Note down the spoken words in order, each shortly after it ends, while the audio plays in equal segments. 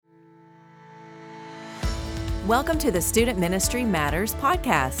Welcome to the Student Ministry Matters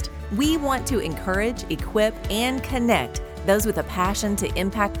podcast. We want to encourage, equip, and connect those with a passion to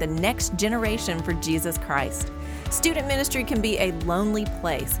impact the next generation for Jesus Christ. Student ministry can be a lonely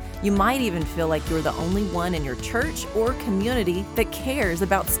place. You might even feel like you're the only one in your church or community that cares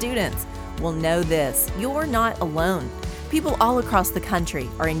about students. Well, know this, you're not alone. People all across the country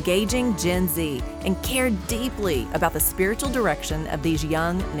are engaging Gen Z and care deeply about the spiritual direction of these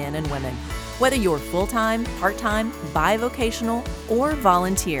young men and women. Whether you're full-time, part-time, bivocational, or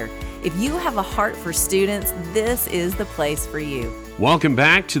volunteer, if you have a heart for students, this is the place for you. Welcome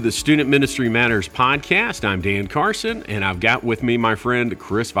back to the Student Ministry Matters podcast. I'm Dan Carson, and I've got with me my friend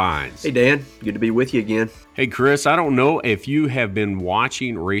Chris Vines. Hey, Dan. Good to be with you again. Hey, Chris, I don't know if you have been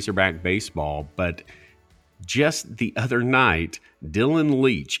watching Razorback baseball, but just the other night, Dylan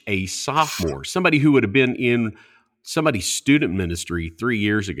Leach, a sophomore, somebody who would have been in somebody's student ministry 3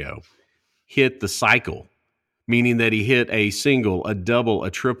 years ago, hit the cycle, meaning that he hit a single, a double, a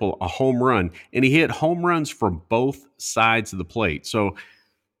triple, a home run, and he hit home runs from both sides of the plate. So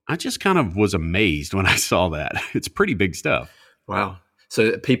I just kind of was amazed when I saw that. It's pretty big stuff. Wow.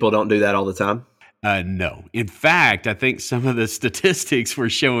 So people don't do that all the time? No. In fact, I think some of the statistics were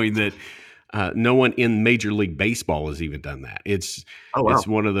showing that no one in Major League Baseball has even done that. It's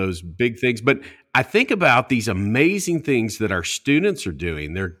one of those big things. But I think about these amazing things that our students are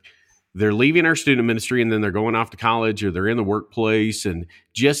doing. They're leaving our student ministry and then they're going off to college or they're in the workplace, and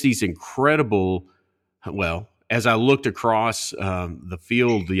just these incredible, well, as I looked across the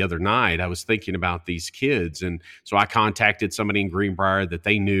field the other night, I was thinking about these kids. And so I contacted somebody in Greenbrier that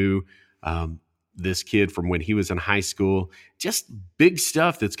they knew, this kid from when he was in high school. Just big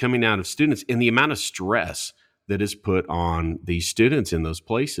stuff that's coming out of students and the amount of stress that is put on these students in those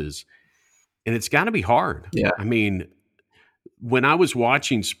places. And it's got to be hard. Yeah. I mean, when I was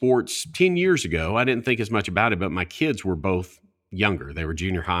watching sports 10 years ago, I didn't think as much about it, but my kids were both younger. They were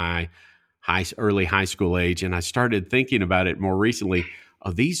junior high, early high school age. And I started thinking about it more recently.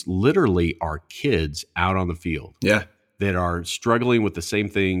 Oh, these literally are kids out on the field. Yeah. That are struggling with the same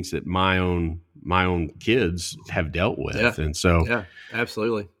things that my own kids have dealt with. Yeah. And so, yeah,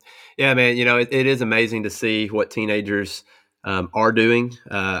 absolutely. Yeah, man, it is amazing to see what teenagers are doing.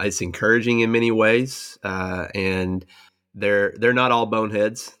 It's encouraging in many ways. And they're not all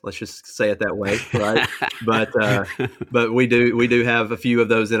boneheads. Let's just say it that way, right? But we do have a few of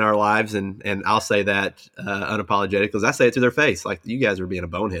those in our lives, and I'll say that unapologetically, because I say it to their face, like, you guys are being a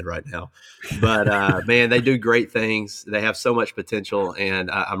bonehead right now. But man, they do great things. They have so much potential,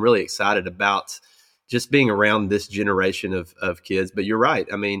 and I'm really excited about just being around this generation of kids. But you're right.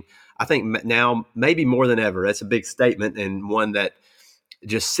 I mean, I think now maybe more than ever, that's a big statement, and one that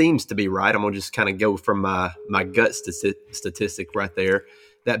just seems to be right. I'm going to just kind of go from my gut statistic right there,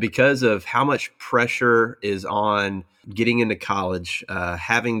 that because of how much pressure is on getting into college,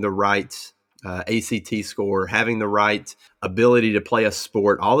 having the right ACT score, having the right ability to play a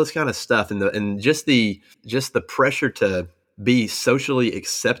sport, all this kind of stuff, and just the pressure to be socially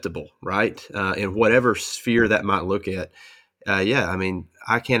acceptable, right? In whatever sphere that might look at. I mean,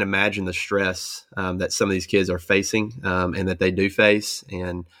 I can't imagine the stress that some of these kids are facing and that they do face.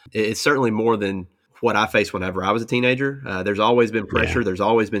 And it's certainly more than what I faced whenever I was a teenager. There's always been pressure. Yeah. There's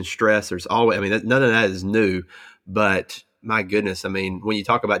always been stress. There's always, I mean, none of that is new. But my goodness, I mean, when you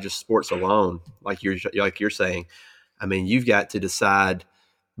talk about just sports alone, like you're saying, I mean, you've got to decide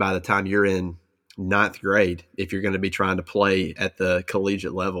by the time you're in ninth grade if you're going to be trying to play at the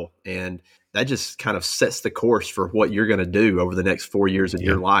collegiate level. And that just kind of sets the course for what you're going to do over the next 4 years of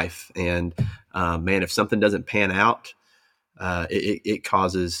your life. And man, if something doesn't pan out, it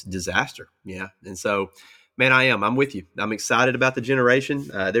causes disaster. Yeah. And so, man, I'm with you. I'm excited about the generation.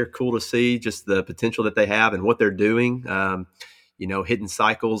 They're cool to see just the potential that they have and what they're doing, hitting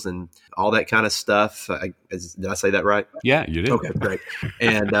cycles and all that kind of stuff. Did I say that right? Yeah, you did. Okay, great.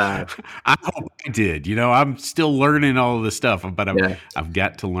 And I hope I did. I'm still learning all of this stuff, but I've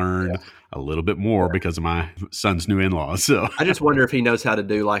got to learn a little bit more because of my son's new in-laws. So I just wonder if he knows how to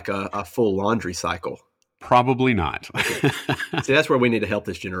do like a full laundry cycle. Probably not. See, that's where we need to help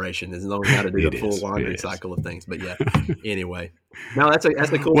this generation, is knowing how to do the full laundry cycle of things. But yeah, anyway. No, that's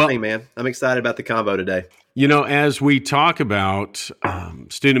a cool thing, man. I'm excited about the convo today. As we talk about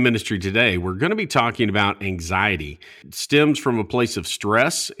student ministry today, we're going to be talking about anxiety. It stems from a place of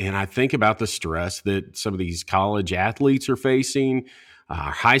stress, and I think about the stress that some of these college athletes are facing,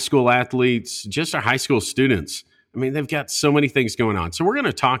 high school athletes, just our high school students. I mean, they've got so many things going on. So we're going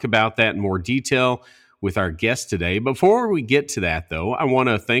to talk about that in more detail with our guest today. Before we get to that, though, I want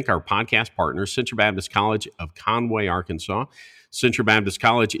to thank our podcast partner, Central Baptist College of Conway, Arkansas. Central Baptist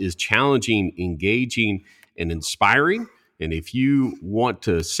College is challenging, engaging, and inspiring. And if you want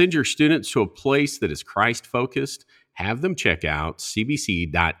to send your students to a place that is Christ-focused, have them check out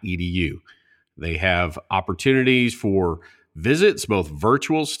cbc.edu. They have opportunities for visits, both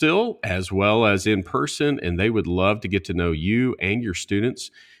virtual still as well as in person, and they would love to get to know you and your students.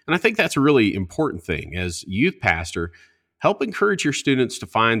 And I think that's a really important thing. As youth pastor, help encourage your students to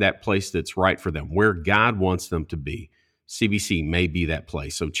find that place that's right for them, where God wants them to be. CBC may be that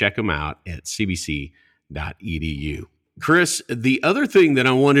place. So check them out at cbc.edu. Chris, the other thing that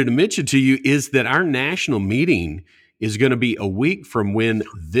I wanted to mention to you is that our national meeting is going to be a week from when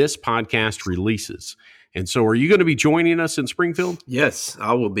this podcast releases. And so are you going to be joining us in Springfield? Yes,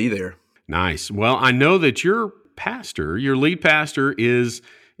 I will be there. Nice. Well, I know that your pastor, your lead pastor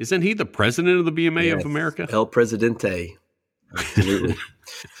isn't he the president of the BMA of America? El Presidente. Absolutely.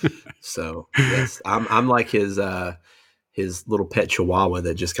 So, yes, I'm like his little pet chihuahua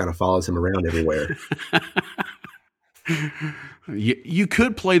that just kind of follows him around everywhere. You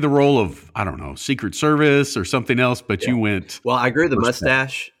could play the role of, I don't know, Secret Service or something else, but you went. Well, I grew the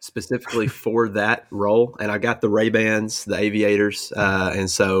mustache specifically for that role, and I got the Ray-Bans, the aviators, and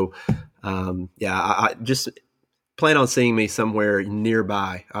so, I just plan on seeing me somewhere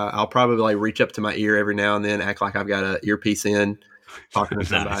nearby. I'll probably reach up to my ear every now and then, act like I've got an earpiece in, talking to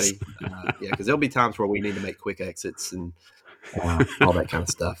somebody. Nice. Because there'll be times where we need to make quick exits and all that kind of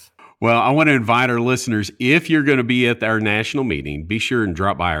stuff. Well, I want to invite our listeners, if you're going to be at our national meeting, be sure and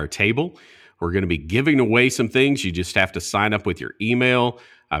drop by our table. We're going to be giving away some things. You just have to sign up with your email.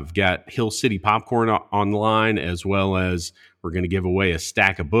 I've got Hill City Popcorn online, as well as we're going to give away a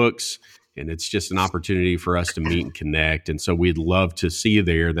stack of books. And it's just an opportunity for us to meet and connect. And so we'd love to see you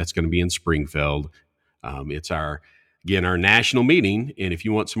there. That's going to be in Springfield. It's our national meeting. And if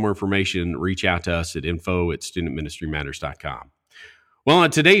you want some more information, reach out to us at info@studentministrymatters.com. Well,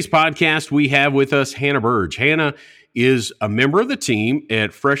 on today's podcast, we have with us Hannah Burge. Hannah is a member of the team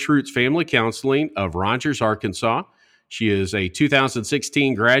at Fresh Roots Family Counseling of Rogers, Arkansas. She is a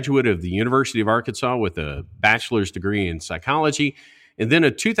 2016 graduate of the University of Arkansas with a bachelor's degree in psychology, and then a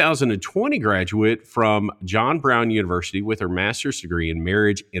 2020 graduate from John Brown University with her master's degree in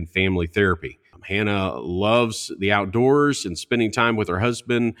marriage and family therapy. Hannah loves the outdoors and spending time with her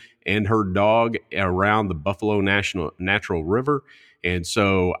husband and her dog around the Buffalo Natural River. And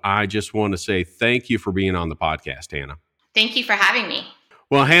so I just want to say thank you for being on the podcast, Hannah. Thank you for having me.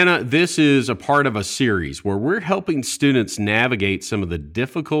 Well, Hannah, this is a part of a series where we're helping students navigate some of the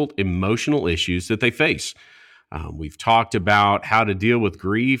difficult emotional issues that they face. We've talked about how to deal with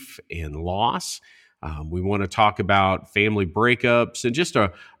grief and loss. We want to talk about family breakups and just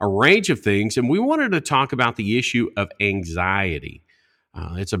a range of things. And we wanted to talk about the issue of anxiety.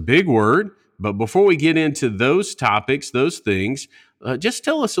 It's a big word, but before we get into those topics, those things, just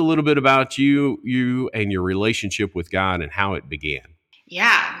tell us a little bit about you and your relationship with God and how it began.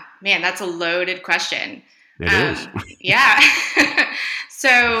 Yeah, man, that's a loaded question. It is. Yeah.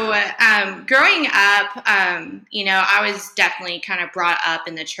 So growing up, I was definitely kind of brought up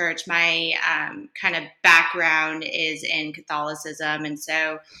in the church. My kind of background is in Catholicism. And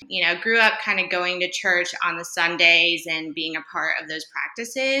so, grew up kind of going to church on the Sundays and being a part of those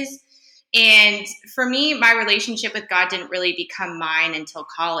practices. And for me, my relationship with God didn't really become mine until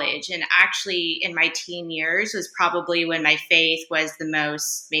college. And actually in my teen years was probably when my faith was the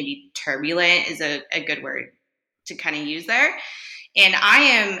most maybe turbulent is a good word to kind of use there. And I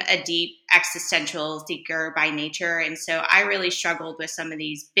am a deep existential seeker by nature. And so I really struggled with some of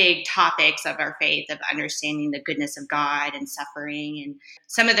these big topics of our faith, of understanding the goodness of God and suffering and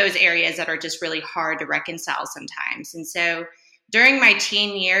some of those areas that are just really hard to reconcile sometimes. And so during my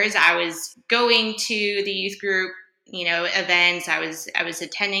teen years, I was going to the youth group, events. I was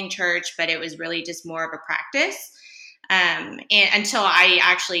attending church, but it was really just more of a practice. And until I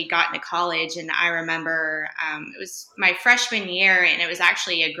actually got into college. And I remember it was my freshman year, and it was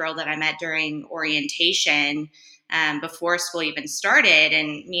actually a girl that I met during orientation before school even started.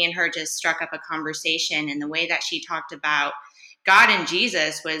 And me and her just struck up a conversation. And the way that she talked about God and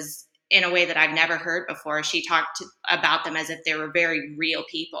Jesus was in a way that I've never heard before. She talked about them as if they were very real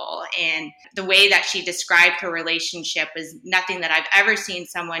people. And the way that she described her relationship was nothing that I've ever seen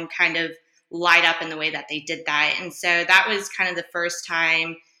someone kind of light up in the way that they did that. And so that was kind of the first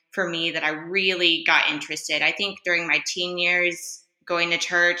time for me that I really got interested. I think during my teen years, going to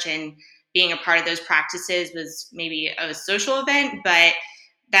church and being a part of those practices was maybe a social event, but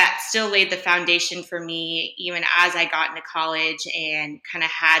that still laid the foundation for me even as I got into college and kind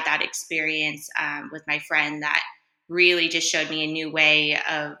of had that experience with my friend that really just showed me a new way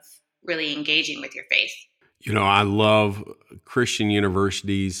of really engaging with your faith. I love Christian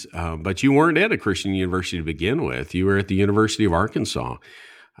universities, but you weren't at a Christian university to begin with. You were at the University of Arkansas.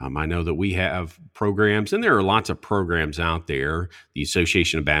 I know that we have programs, and there are lots of programs out there. The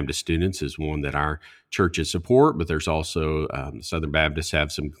Association of Baptist Students is one that our churches support, but there's also Southern Baptists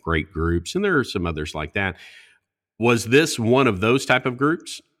have some great groups, and there are some others like that. Was this one of those type of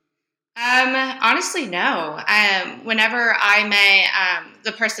groups? Honestly, no. Whenever I met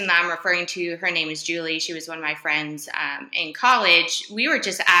the person that I'm referring to, her name is Julie. She was one of my friends in college. We were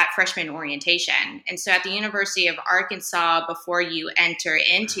just at freshman orientation. And so at the University of Arkansas, before you enter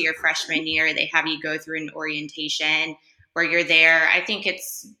into your freshman year, they have you go through an orientation where you're there. I think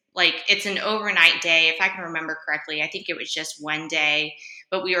it's an overnight day. If I can remember correctly, I think it was just one day.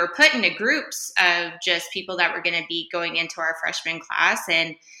 But we were put into groups of just people that were going to be going into our freshman class,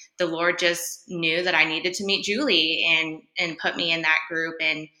 and the Lord just knew that I needed to meet Julie and put me in that group.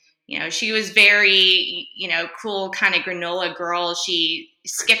 And, she was very, cool kind of granola girl. She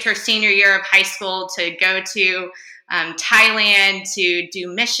skipped her senior year of high school to go to Thailand to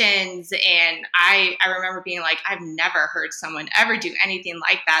do missions. And I remember being like, I've never heard someone ever do anything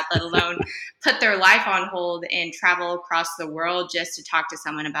like that, let alone put their life on hold and travel across the world just to talk to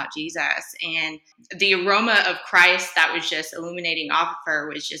someone about Jesus. And the aroma of Christ that was just illuminating off of her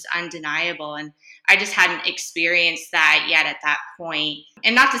was just undeniable. And I just hadn't experienced that yet at that point.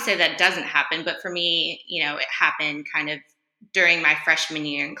 And not to say that doesn't happen, but for me, it happened kind of during my freshman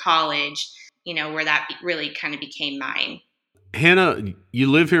year in college, where that really kind of became mine. Hannah, you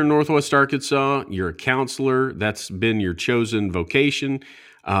live here in Northwest Arkansas. You're a counselor. That's been your chosen vocation.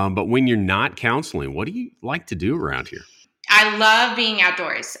 But when you're not counseling, what do you like to do around here? I love being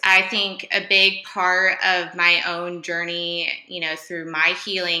outdoors. I think a big part of my own journey, through my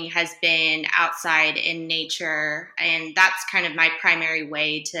healing has been outside in nature. And that's kind of my primary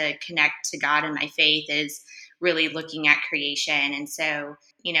way to connect to God and my faith is really looking at creation. And so,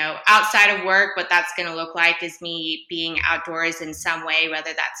 outside of work, what that's going to look like is me being outdoors in some way, whether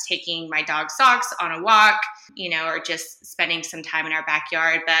that's taking my dog Socks on a walk, or just spending some time in our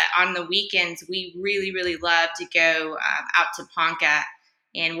backyard. But on the weekends, we really, really love to go out to Ponca.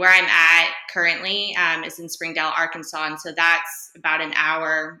 And where I'm at currently is in Springdale, Arkansas. And so that's about an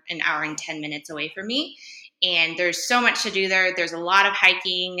hour and 10 minutes away from me. And there's so much to do there. There's a lot of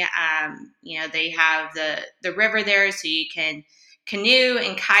hiking. They have the river there, so you can canoe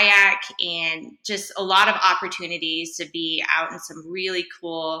and kayak, and just a lot of opportunities to be out in some really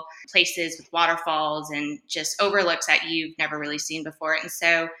cool places with waterfalls and just overlooks that you've never really seen before. And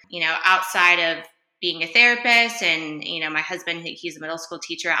so, outside of being a therapist and, my husband, he's a middle school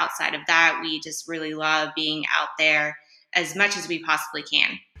teacher, outside of that, we just really love being out there as much as we possibly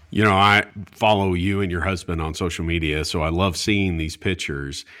can. I follow you and your husband on social media, so I love seeing these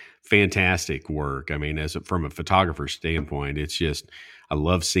pictures. Fantastic work. I mean, from a photographer standpoint, it's just, I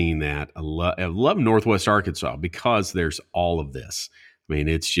love seeing that. I love Northwest Arkansas because there's all of this. I mean,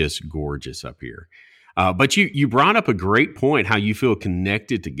 it's just gorgeous up here. But you brought up a great point, how you feel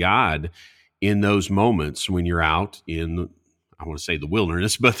connected to God in those moments when you're out in, I want to say the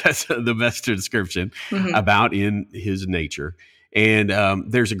wilderness, but that's the best description about in his nature. And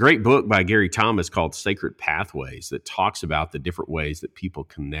there's a great book by Gary Thomas called Sacred Pathways that talks about the different ways that people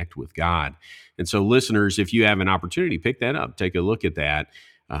connect with God. And so listeners, if you have an opportunity, pick that up, take a look at that.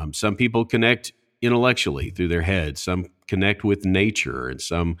 Some people connect intellectually through their head, some connect with nature, and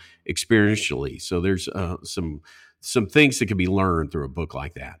some experientially. So there's some things that can be learned through a book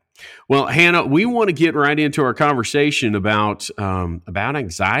like that. Well, Hannah, we want to get right into our conversation about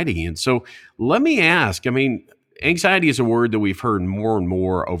anxiety. And so let me ask, anxiety is a word that we've heard more and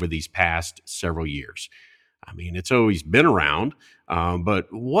more over these past several years. I mean, it's always been around, but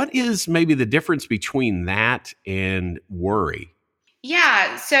what is maybe the difference between that and worry?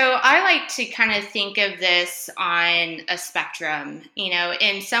 Yeah, so I like to kind of think of this on a spectrum.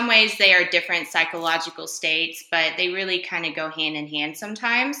 In some ways they are different psychological states, but they really kind of go hand in hand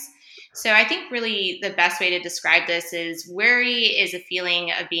sometimes. So I think really the best way to describe this is worry is a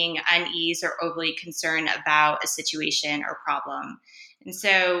feeling of being uneasy or overly concerned about a situation or problem. And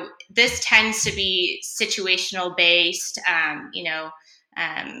so this tends to be situational based, and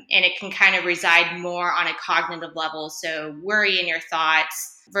it can kind of reside more on a cognitive level. So worry in your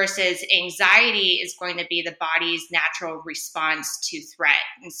thoughts versus anxiety is going to be the body's natural response to threat.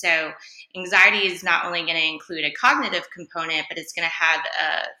 And so anxiety is not only going to include a cognitive component, but it's going to have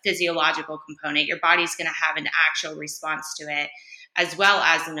a physiological component. Your body's going to have an actual response to it, as well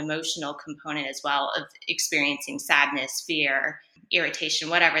as an emotional component as well of experiencing sadness, fear, irritation,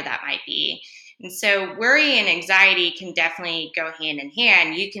 whatever that might be. And so worry and anxiety can definitely go hand in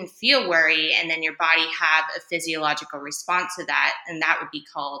hand. You can feel worry and then your body have a physiological response to that, and that would be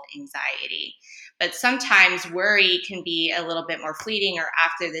called anxiety. But sometimes worry can be a little bit more fleeting, or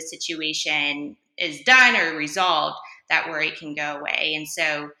after the situation is done or resolved, that worry can go away. And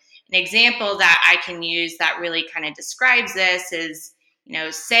so an example that I can use that really kind of describes this is,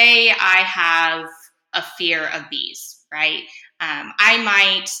 say I have a fear of bees, right? I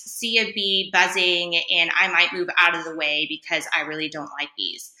might see a bee buzzing and I might move out of the way because I really don't like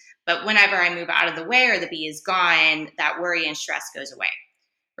bees. But whenever I move out of the way or the bee is gone, that worry and stress goes away.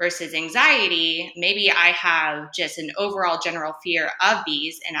 Versus anxiety, maybe I have just an overall general fear of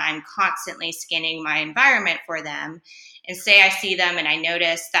bees and I'm constantly scanning my environment for them. And say I see them and I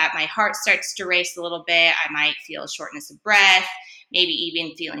notice that my heart starts to race a little bit. I might feel shortness of breath, maybe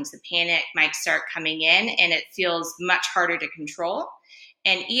even feelings of panic might start coming in, and it feels much harder to control.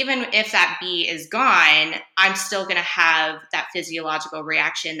 And even if that bee is gone, I'm still going to have that physiological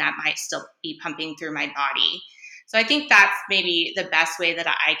reaction that might still be pumping through my body. So I think that's maybe the best way that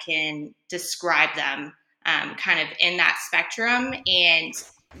I can describe them, kind of in that spectrum. And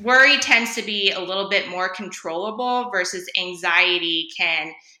worry tends to be a little bit more controllable versus anxiety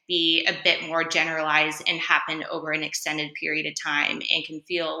can be a bit more generalized and happen over an extended period of time and can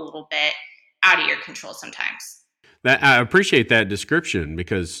feel a little bit out of your control sometimes. I appreciate that description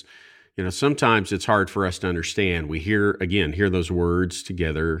because, sometimes it's hard for us to understand. We hear those words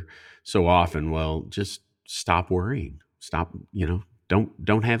together so often. Well, just stop worrying. Stop,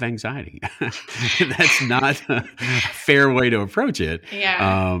 don't have anxiety. That's not a fair way to approach it.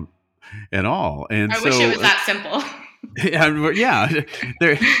 Yeah. At all. And I wish it was that simple. Yeah.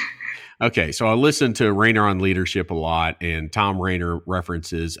 Okay, so I listen to Rainer on Leadership a lot, and Thom Rainer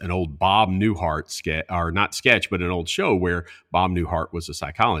references an old Bob Newhart sketch, or not sketch, but an old show where Bob Newhart was a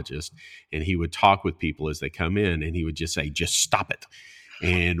psychologist, and he would talk with people as they come in, and he would just say, just stop it.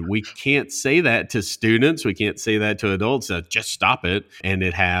 And we can't say that to students. We can't say that to adults, just stop it, and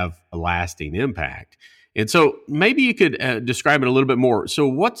it have a lasting impact. And so maybe you could describe it a little bit more. So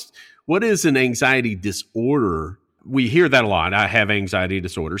what is an anxiety disorder? We hear that a lot. I have anxiety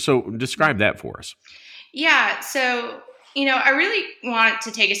disorder. So describe that for us. Yeah. So, I really want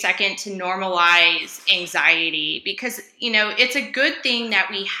to take a second to normalize anxiety because, it's a good thing that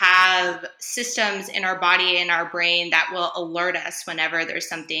we have systems in our body and our brain that will alert us whenever there's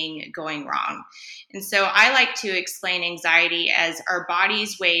something going wrong. And so I like to explain anxiety as our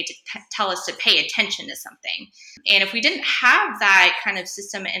body's way to tell us to pay attention to something. And if we didn't have that kind of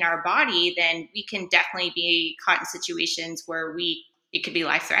system in our body, then we can definitely be caught in situations where it could be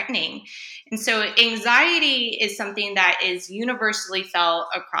life-threatening. And so anxiety is something that is universally felt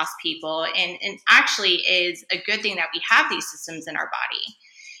across people and actually is a good thing that we have these systems in our body.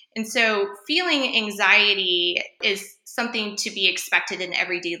 And so feeling anxiety is something to be expected in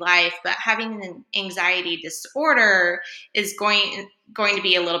everyday life, but having an anxiety disorder is going to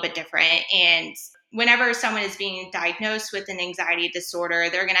be a little bit different. And whenever someone is being diagnosed with an anxiety disorder,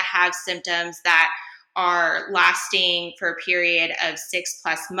 they're going to have symptoms that are lasting for a period of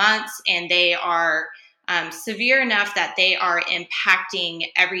 6+ months, and they are severe enough that they are impacting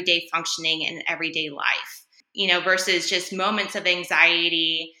everyday functioning in everyday life, versus just moments of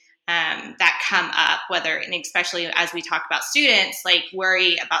anxiety that come up, and especially as we talk about students, like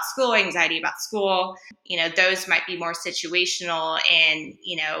worry about school, anxiety about school, those might be more situational and,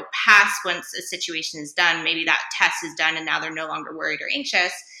 past once a situation is done, maybe that test is done and now they're no longer worried or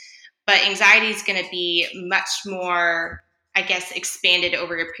anxious. But anxiety is going to be much more, I guess, expanded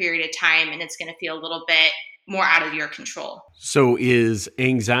over a period of time, and it's going to feel a little bit more out of your control. So is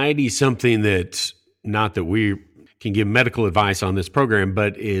anxiety something that, not that we can give medical advice on this program,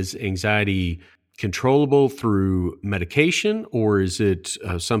 but is anxiety controllable through medication, or is it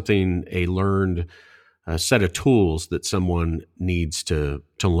something, a learned set of tools that someone needs to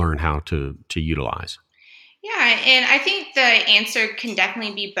learn how to utilize? Yeah, and I think the answer can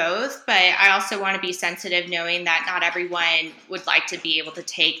definitely be both, but I also want to be sensitive knowing that not everyone would like to be able to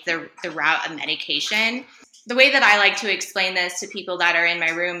take the route of medication. The way that I like to explain this to people that are in my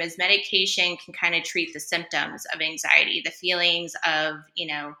room is medication can kind of treat the symptoms of anxiety, the feelings of,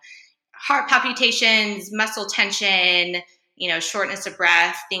 heart palpitations, muscle tension, shortness of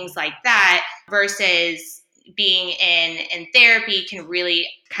breath, things like that, versus being in therapy can really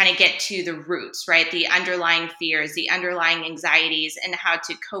kind of get to the roots, right? The underlying fears, the underlying anxieties, and how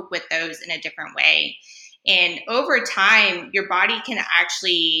to cope with those in a different way. And over time, your body can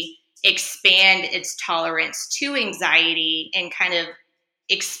actually expand its tolerance to anxiety and kind of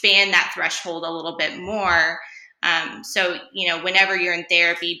expand that threshold a little bit more So, whenever you're in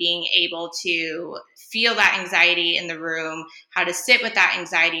therapy, being able to feel that anxiety in the room, how to sit with that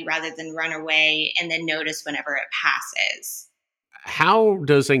anxiety rather than run away, and then notice whenever it passes. How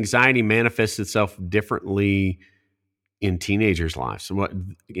does anxiety manifest itself differently in teenagers' lives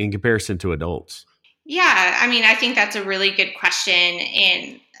in comparison to adults? Yeah, I think that's a really good question.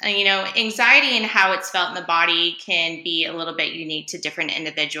 And, anxiety and how it's felt in the body can be a little bit unique to different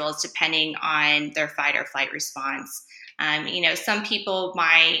individuals depending on their fight or flight response. Some people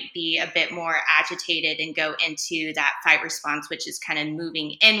might be a bit more agitated and go into that fight response, which is kind of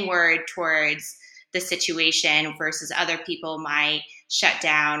moving inward towards the situation, versus other people might shut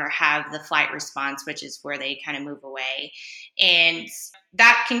down or have the flight response, which is where they kind of move away. And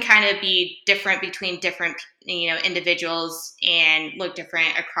that can kind of be different between different, individuals and look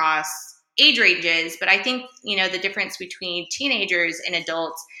different across age ranges. But I think, the difference between teenagers and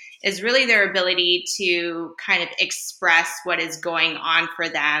adults is really their ability to kind of express what is going on for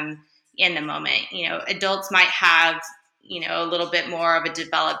them in the moment. Adults might have, a little bit more of a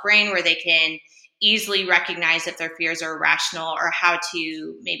developed brain where they can easily recognize if their fears are irrational or how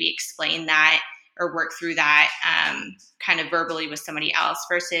to maybe explain that or work through that kind of verbally with somebody else,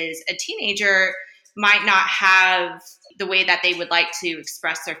 versus a teenager might not have the way that they would like to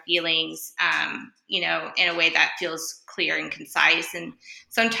express their feelings, in a way that feels clear and concise. And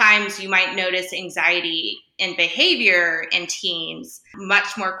sometimes you might notice anxiety in behavior in teens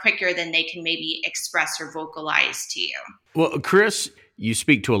much more quicker than they can maybe express or vocalize to you. Well, Chris, you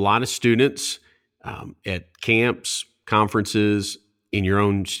speak to a lot of students at camps, conferences, in your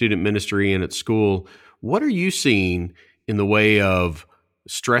own student ministry and at school. What are you seeing in the way of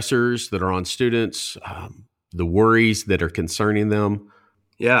stressors that are on students, the worries that are concerning them?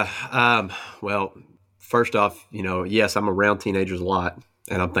 Yeah. Well, first off, yes, I'm around teenagers a lot,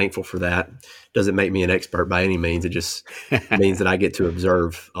 and I'm thankful for that. Doesn't make me an expert by any means. It just means that I get to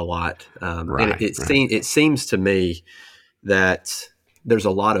observe a lot. Right, and it seems to me that there's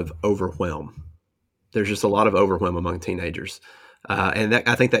a lot of overwhelm. There's just a lot of overwhelm among teenagers. And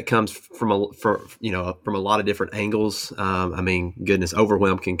I think that comes from a lot of different angles. Goodness,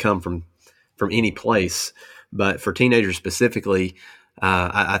 overwhelm can come from any place, but for teenagers specifically,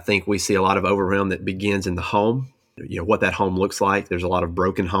 I think we see a lot of overwhelm that begins in the home. What that home looks like. There's a lot of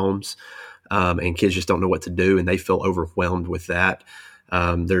broken homes, and kids just don't know what to do, and they feel overwhelmed with that.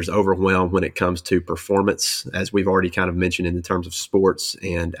 There's overwhelm when it comes to performance, as we've already kind of mentioned in the terms of sports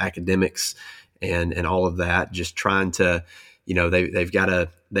and academics and all of that. Just trying to,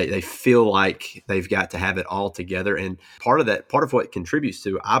 they feel like they've got to have it all together. And part of what contributes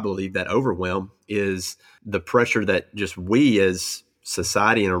to, I believe, that overwhelm is the pressure that just we as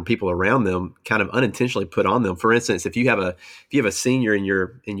society and people around them kind of unintentionally put on them. For instance, if you have a senior in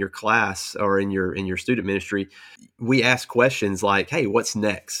your class or in your student ministry, we ask questions like, "Hey, what's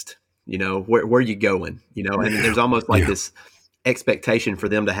next? Where are you going?" And there's almost like this expectation for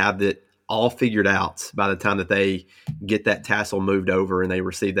them to have that all figured out by the time that they get that tassel moved over and they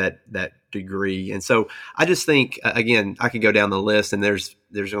receive that degree. And so I just think, again, I could go down the list and there's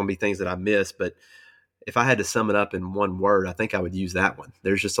going to be things that I miss, but if I had to sum it up in one word, I think I would use that one.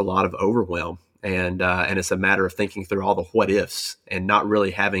 There's just a lot of overwhelm, and it's a matter of thinking through all the what ifs and not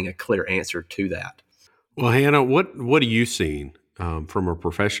really having a clear answer to that. Well, Hannah, what are you seeing from a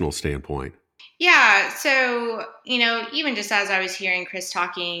professional standpoint? Yeah. So, even just as I was hearing Chris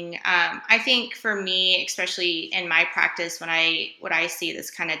talking, I think for me, especially in my practice, what I see this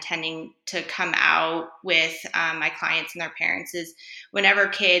kind of tending to come out with my clients and their parents is whenever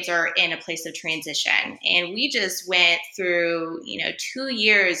kids are in a place of transition. And we just went through, 2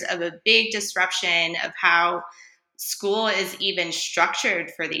 years of a big disruption of how school is even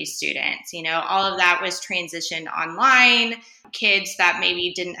structured for these students. All of that was transitioned online. Kids that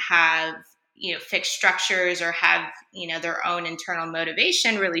maybe didn't have fixed structures or have, their own internal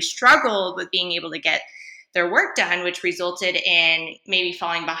motivation really struggled with being able to get their work done, which resulted in maybe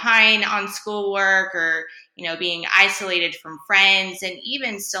falling behind on schoolwork or, being isolated from friends. And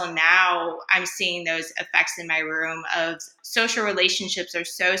even still now, I'm seeing those effects in my room of social relationships are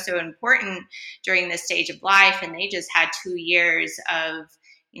so important during this stage of life. And they just had 2 years of,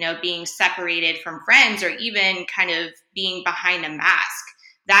 being separated from friends or even kind of being behind a mask.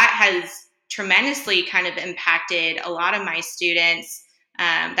 That has tremendously kind of impacted a lot of my students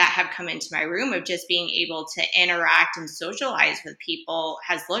that have come into my room, of just being able to interact and socialize with people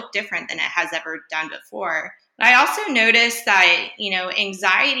has looked different than it has ever done before. But I also noticed that,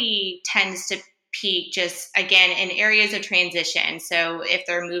 anxiety tends to peak just, again, in areas of transition. So if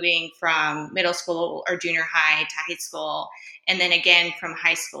they're moving from middle school or junior high to high school, And then again, from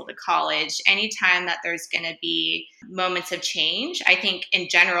high school to college, anytime that there's going to be moments of change, I think in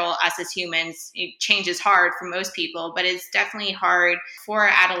general, us as humans, change is hard for most people, but it's definitely hard for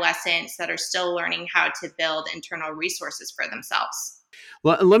adolescents that are still learning how to build internal resources for themselves.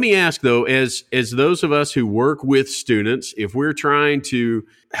 Well, let me ask, though, as those of us who work with students, if we're trying to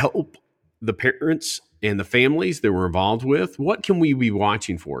help the parents and the families that we're involved with, what can we be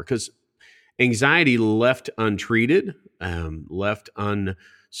watching for? Because anxiety left untreated, left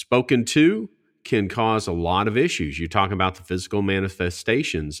unspoken to, can cause a lot of issues. You talk about the physical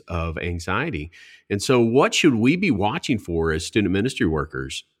manifestations of anxiety. And so what should we be watching for as student ministry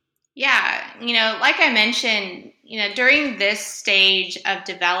workers? Yeah, like I mentioned, during this stage of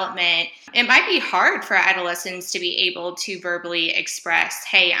development, it might be hard for adolescents to be able to verbally express,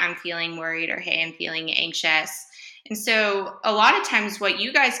 hey, I'm feeling worried, or hey, I'm feeling anxious. And so a lot of times what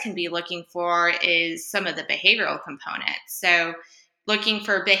you guys can be looking for is some of the behavioral components. So looking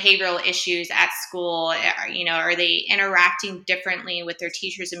for behavioral issues at school, are they interacting differently with their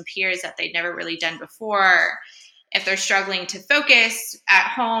teachers and peers that they've never really done before? If they're struggling to focus at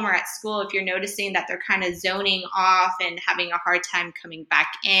home or at school, if you're noticing that they're kind of zoning off and having a hard time coming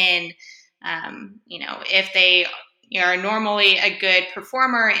back in, if they are normally a good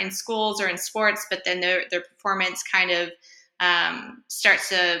performer in schools or in sports, but then their performance kind of starts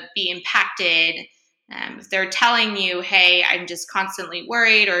to be impacted. If they're telling you, hey, I'm just constantly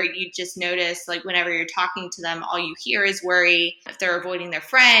worried, or you just notice like whenever you're talking to them, all you hear is worry. If they're avoiding their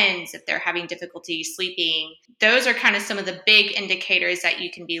friends, if they're having difficulty sleeping, those are kind of some of the big indicators that you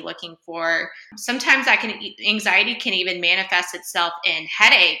can be looking for. Sometimes anxiety can even manifest itself in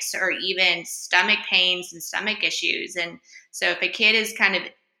headaches or even stomach pains and stomach issues. And so if a kid is kind of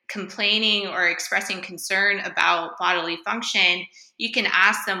complaining or expressing concern about bodily function, you can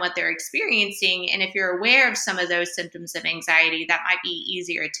ask them what they're experiencing. And if you're aware of some of those symptoms of anxiety, that might be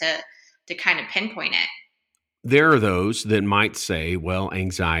easier to kind of pinpoint it. There are those that might say, well,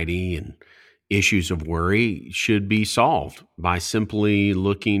 anxiety and issues of worry should be solved by simply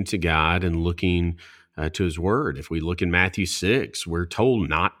looking to God and looking to His Word. If we look in Matthew 6, we're told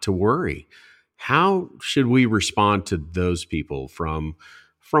not to worry. How should we respond to those people from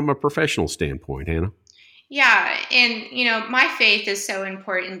a professional standpoint, Hannah? Yeah. And, my faith is so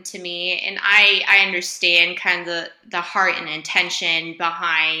important to me. And I understand kind of the heart and intention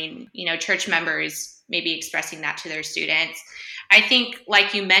behind, church members maybe expressing that to their students. I think,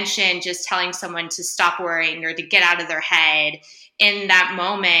 like you mentioned, just telling someone to stop worrying or to get out of their head in that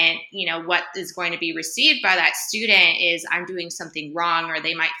moment, what is going to be received by that student is I'm doing something wrong, or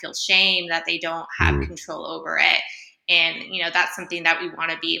they might feel shame that they don't have control over it. And, that's something that we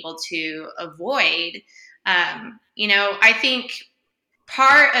want to be able to avoid. I think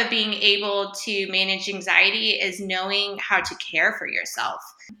part of being able to manage anxiety is knowing how to care for yourself.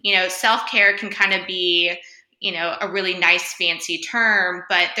 Self-care can kind of be, a really nice fancy term,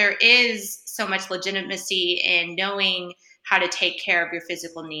 but there is so much legitimacy in knowing how to take care of your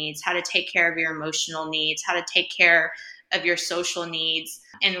physical needs, how to take care of your emotional needs, how to take care of your social needs,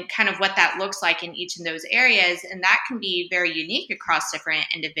 and kind of what that looks like in each of those areas. And that can be very unique across different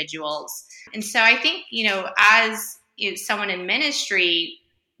individuals. And so I think, as someone in ministry,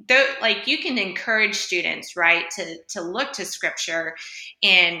 you can encourage students, right, to look to Scripture.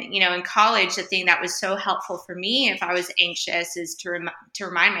 And, in college, the thing that was so helpful for me if I was anxious is to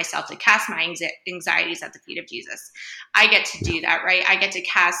remind myself to cast my anxieties at the feet of Jesus. I get to do that, right? I get to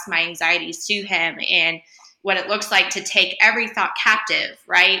cast my anxieties to Him, and what it looks like to take every thought captive,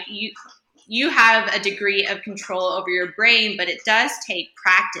 right? You have a degree of control over your brain, but it does take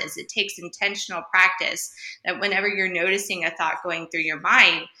practice. It takes intentional practice that whenever you're noticing a thought going through your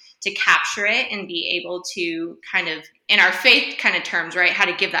mind, to capture it and be able to kind of, in our faith kind of terms, right, how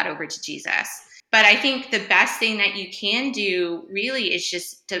to give that over to Jesus. But I think the best thing that you can do really is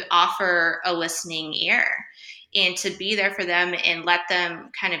just to offer a listening ear and to be there for them and let them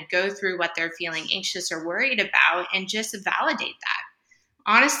kind of go through what they're feeling anxious or worried about and just validate that.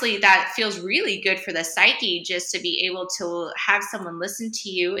 Honestly, that feels really good for the psyche, just to be able to have someone listen to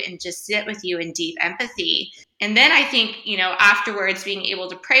you and just sit with you in deep empathy. And then I think, afterwards being able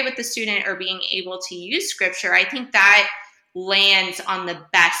to pray with the student or being able to use Scripture, I think that lands on the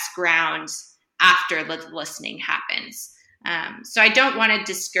best grounds after the listening happens. So I don't want to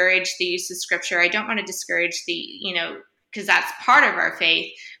discourage the use of Scripture. I don't want to discourage because that's part of our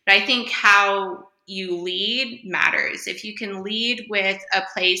faith. But I think how you lead matters. If you can lead with a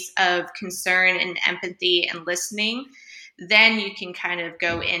place of concern and empathy and listening, then you can kind of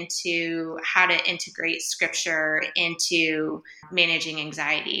go into how to integrate Scripture into managing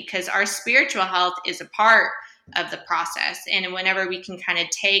anxiety, because our spiritual health is a part of the process. And whenever we can kind of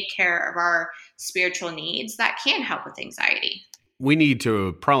take care of our spiritual needs, that can help with anxiety. We need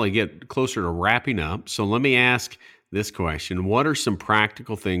to probably get closer to wrapping up. So let me ask this question. What are some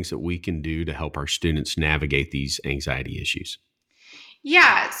practical things that we can do to help our students navigate these anxiety issues?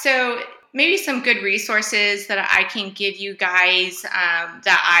 Yeah, so maybe some good resources that I can give you guys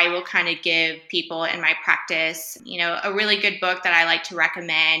that I will kind of give people in my practice. A really good book that I like to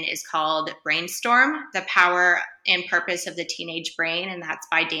recommend is called Brainstorm: The Power and Purpose of the Teenage Brain, and that's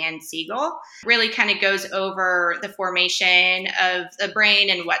by Dan Siegel. Really kind of goes over the formation of the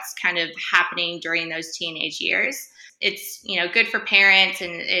brain and what's kind of happening during those teenage years. It's, good for parents,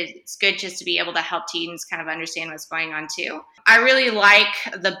 and it's good just to be able to help teens kind of understand what's going on too. I really like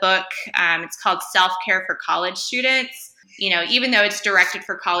the book. It's called Self-Care for College Students. Even though it's directed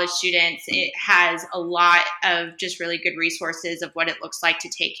for college students, it has a lot of just really good resources of what it looks like to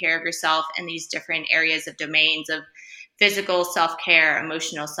take care of yourself in these different areas of domains of physical self-care,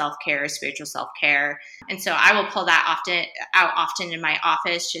 emotional self-care, spiritual self-care. And so I will pull that often in my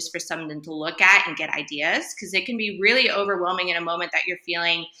office just for someone to look at and get ideas, because it can be really overwhelming in a moment that you're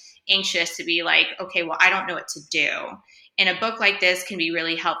feeling anxious to be like, okay, well, I don't know what to do. And a book like this can be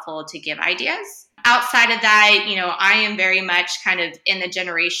really helpful to give ideas. Outside of that, I am very much kind of in the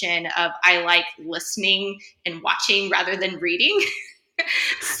generation of I like listening and watching rather than reading.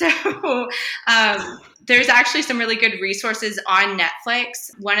 So there's actually some really good resources on Netflix.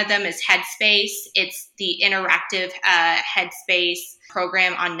 One of them is Headspace. It's the interactive Headspace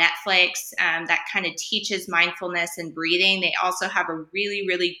program on Netflix that kind of teaches mindfulness and breathing. They also have a really,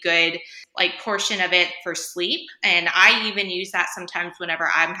 really good portion of it for sleep. And I even use that sometimes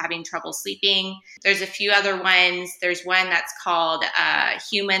whenever I'm having trouble sleeping. There's a few other ones. There's one that's called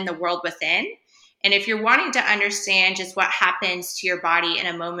Human: The World Within. And if you're wanting to understand just what happens to your body in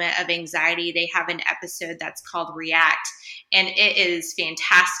a moment of anxiety, they have an episode that's called React. And it is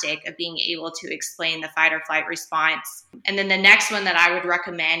fantastic of being able to explain the fight or flight response. And then the next one that I would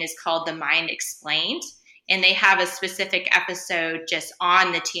recommend is called The Mind Explained. And they have a specific episode just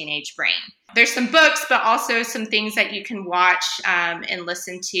on the teenage brain. There's some books, but also some things that you can watch and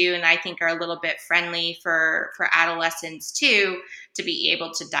listen to, and I think are a little bit friendly for adolescents too, to be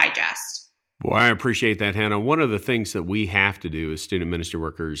able to digest. Boy, I appreciate that, Hannah. One of the things that we have to do as student ministry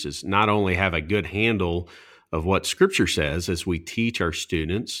workers is not only have a good handle of what Scripture says as we teach our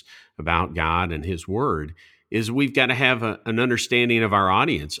students about God and His Word, is we've got to have an understanding of our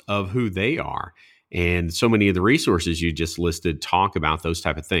audience, of who they are. And so many of the resources you just listed talk about those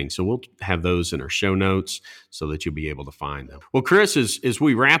type of things. So we'll have those in our show notes so that you'll be able to find them. Well, Chris, as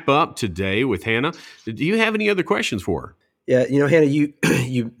we wrap up today with Hannah, do you have any other questions for her? Yeah, Hannah, you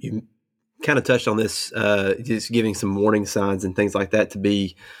kind of touched on this, just giving some warning signs and things like that to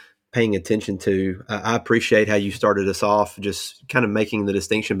be paying attention to. I appreciate how you started us off, just kind of making the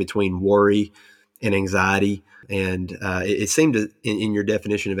distinction between worry and anxiety. And it seemed in your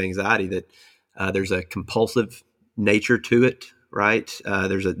definition of anxiety that there's a compulsive nature to it, right?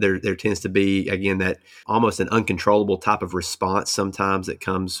 There tends to be, again, that almost an uncontrollable type of response sometimes that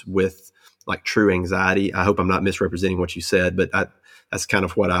comes with true anxiety. I hope I'm not misrepresenting what you said, but that's kind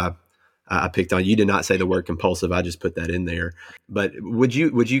of what I picked on. You did not say the word compulsive. I just put that in there. But would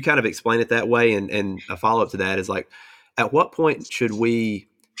you kind of explain it that way? And a follow up to that is at what point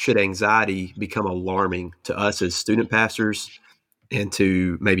should anxiety become alarming to us as student pastors and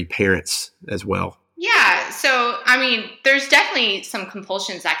to maybe parents as well? Yeah. So, there's definitely some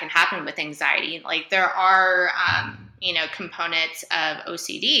compulsions that can happen with anxiety. There are, components of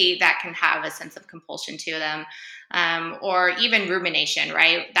OCD that can have a sense of compulsion to them, or even rumination,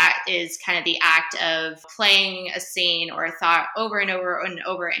 right? That is kind of the act of playing a scene or a thought over and over and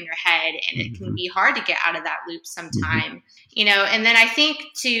over in your head. And it can be hard to get out of that loop sometime, and then I think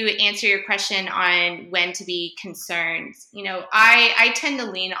to answer your question on when to be concerned, I tend to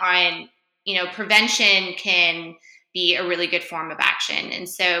lean on, prevention can be a really good form of action. And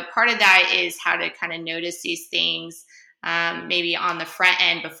so part of that is how to kind of notice these things, maybe on the front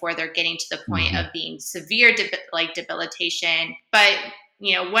end before they're getting to the point of being severe, debilitation. But,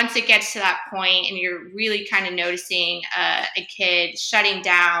 once it gets to that point and you're really kind of noticing a kid shutting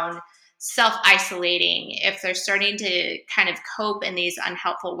down, self-isolating, if they're starting to kind of cope in these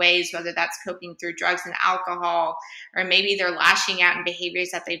unhelpful ways, whether that's coping through drugs and alcohol, or maybe they're lashing out in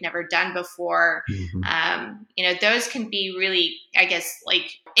behaviors that they've never done before, those can be really,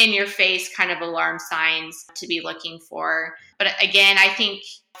 in your face kind of alarm signs to be looking for. But again, I think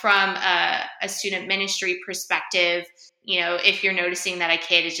from a student ministry perspective, if you're noticing that a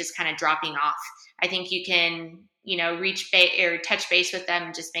kid is just kind of dropping off, I think you can, touch base with them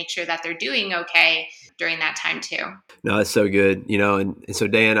and just make sure that they're doing okay during that time too. No, that's so good. And so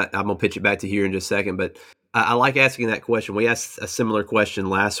Dan, I'm going to pitch it back to you in just a second, but I like asking that question. We asked a similar question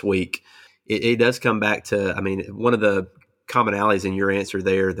last week. It does come back to, one of the commonalities in your answer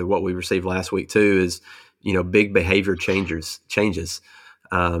there, that what we received last week too, is, big behavior changes.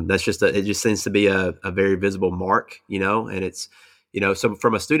 That's just it just seems to be a very visible mark, and it's, so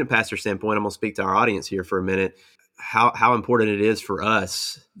from a student pastor standpoint, I'm going to speak to our audience here for a minute, how important it is for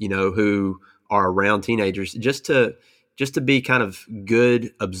us, who are around teenagers, just to be kind of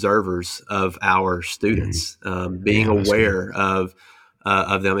good observers of our students, being aware of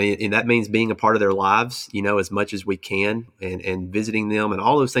them. And that means being a part of their lives, as much as we can, and visiting them and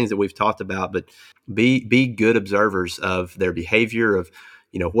all those things that we've talked about, but be good observers of their behavior, of,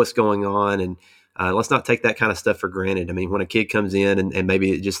 what's going on. And let's not take that kind of stuff for granted. When a kid comes in and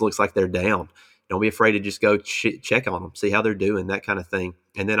maybe it just looks like they're down, don't be afraid to just go check on them, see how they're doing, that kind of thing.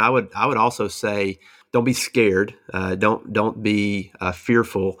 And then I would also say, don't be scared. Don't be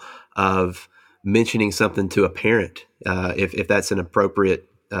fearful of mentioning something to a parent if that's an appropriate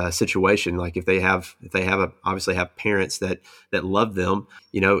situation. Like if they obviously have parents that love them,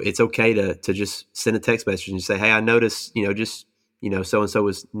 it's okay to just send a text message and say, hey, I noticed, so and so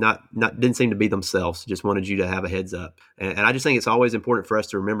was not didn't seem to be themselves. Just wanted you to have a heads up. And I just think it's always important for us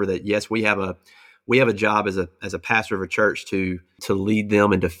to remember that yes, we have a job as a pastor of a church to lead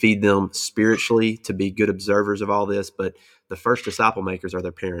them and to feed them spiritually, to be good observers of all this. But the first disciple makers are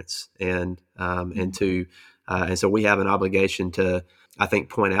their parents, and so we have an obligation to, I think,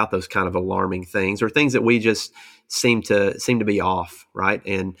 point out those kind of alarming things or things that we just seem to be off, right?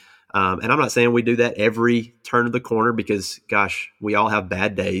 And I'm not saying we do that every turn of the corner, because gosh, we all have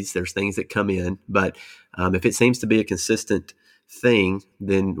bad days. There's things that come in, but if it seems to be a consistent thing,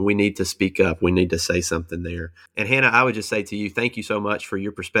 then we need to speak up. We need to say something there. And Hannah, I would just say to you, thank you so much for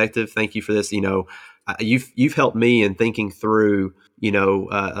your perspective. Thank you for this. You've helped me in thinking through, some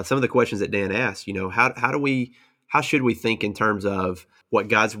of the questions that Dan asked. How should we think in terms of what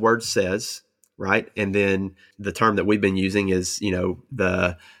God's word says, right? And then the term that we've been using is,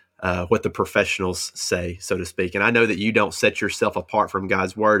 what the professionals say, so to speak. And I know that you don't set yourself apart from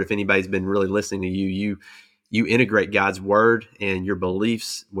God's word. If anybody's been really listening to you integrate God's word and your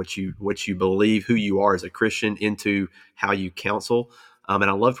beliefs, what you believe, who you are as a Christian, into how you counsel. And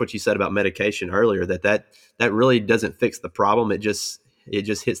I loved what you said about medication earlier, that really doesn't fix the problem. It just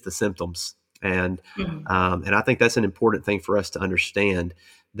hits the symptoms. And I think that's an important thing for us to understand,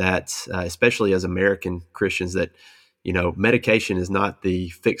 that especially as American Christians, that, medication is not the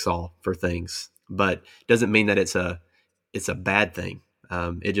fix all for things, but doesn't mean that it's a bad thing.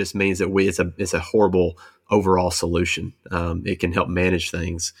 It just means that it's a horrible overall solution. It can help manage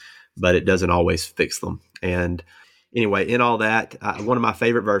things, but it doesn't always fix them. And anyway, in all that, one of my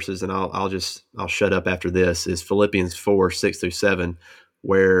favorite verses, and I'll shut up after this, is Philippians 4:6-7,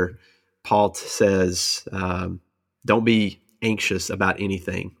 where Paul says, "Don't be anxious about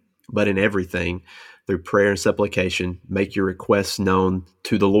anything, but in everything, through prayer and supplication, make your requests known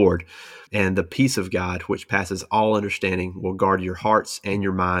to the Lord. And the peace of God, which passes all understanding, will guard your hearts and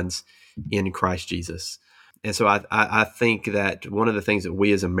your minds in Christ Jesus." And so I think that one of the things that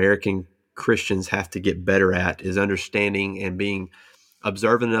we as American Christians have to get better at is understanding and being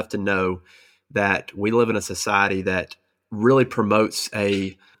observant enough to know that we live in a society that really promotes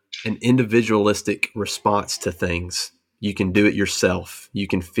an individualistic response to things. You can do it yourself. You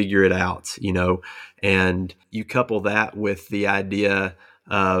can figure it out, and you couple that with the idea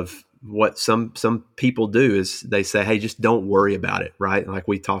of what some people do is they say, hey, just don't worry about it, right? Like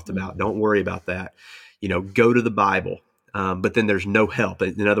we talked about, don't worry about that. Go to the Bible. But then there's no help.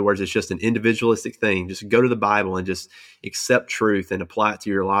 In other words, it's just an individualistic thing. Just go to the Bible and just accept truth and apply it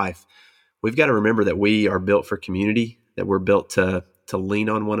to your life. We've got to remember that we are built for community, that we're built to lean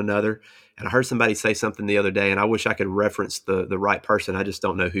on one another. And I heard somebody say something the other day, and I wish I could reference the right person. I just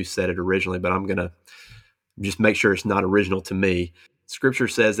don't know who said it originally, but I'm going to just make sure it's not original to me. Scripture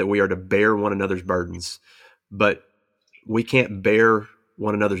says that we are to bear one another's burdens, but we can't bear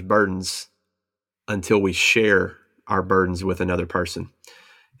one another's burdens until we share our burdens with another person.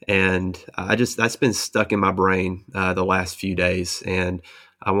 And that's been stuck in my brain the last few days, and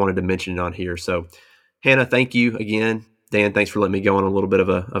I wanted to mention it on here. So Hannah, thank you again. Dan, thanks for letting me go on a little bit of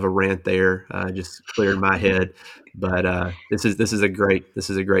a rant there. Just cleared my head, but this is a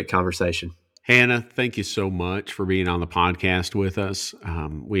great conversation. Hannah, thank you so much for being on the podcast with us.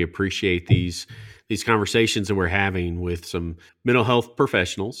 We appreciate these conversations that we're having with some mental health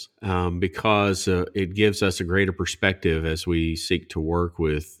professionals because it gives us a greater perspective as we seek to work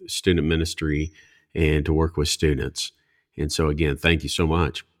with student ministry and to work with students. And so again, thank you so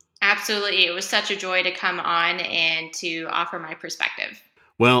much. Absolutely. It was such a joy to come on and to offer my perspective.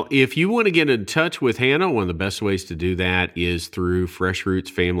 Well, if you want to get in touch with Hannah, one of the best ways to do that is through Fresh Roots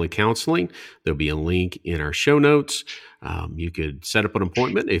Family Counseling. There'll be a link in our show notes. You could set up an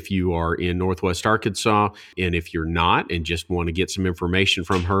appointment if you are in Northwest Arkansas. And if you're not and just want to get some information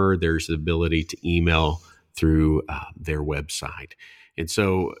from her, there's the ability to email through their website. And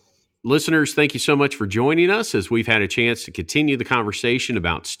so, listeners, thank you so much for joining us as we've had a chance to continue the conversation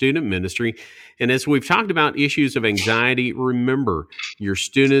about student ministry. And as we've talked about issues of anxiety, remember, your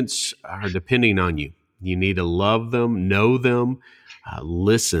students are depending on you. You need to love them, know them,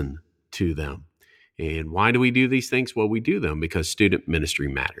 listen to them. And why do we do these things? Well, we do them because student ministry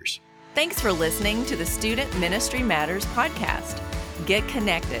matters. Thanks for listening to the Student Ministry Matters podcast. Get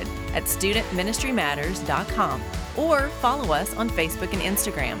connected at studentministrymatters.com or follow us on Facebook and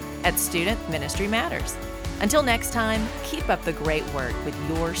Instagram at Student Ministry Matters. Until next time, keep up the great work with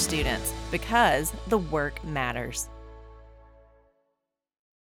your students because the work matters.